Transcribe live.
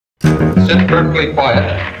sit perfectly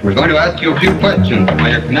quiet. We're going to ask you a few questions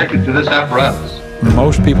when you're connected to this apparatus.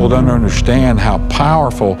 Most people don't understand how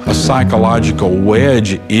powerful a psychological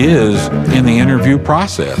wedge is in the interview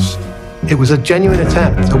process. It was a genuine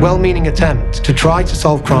attempt, a well-meaning attempt, to try to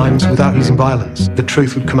solve crimes without using violence. The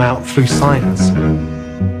truth would come out through science.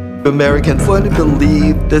 Americans want to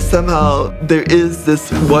believe that somehow there is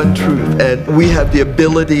this one truth, and we have the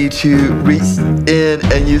ability to reach in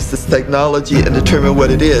and use this technology and determine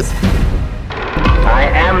what it is. I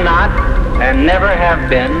am not, and never have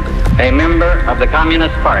been, a member of the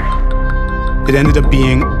Communist Party. It ended up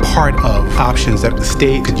being part of options that the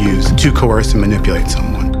state could use to coerce and manipulate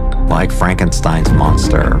someone. Like Frankenstein's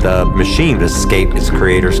monster, the machine escaped its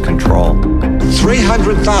creator's control.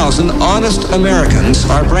 300,000 honest Americans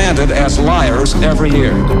are branded as liars every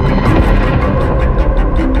year.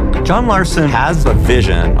 John Larson has a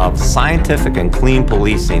vision of scientific and clean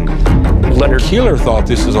policing. Leonard Keeler thought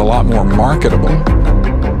this is a lot more marketable.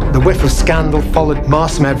 The whiff of scandal followed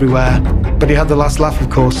Marston everywhere, but he had the last laugh, of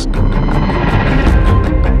course.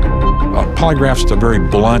 Polygraph's a very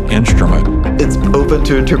blunt instrument. It's open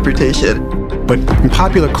to interpretation. But in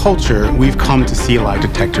popular culture, we've come to see lie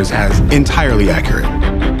detectors as entirely accurate.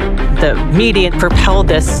 The media propelled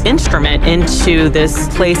this instrument into this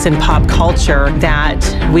place in pop culture that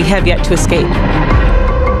we have yet to escape.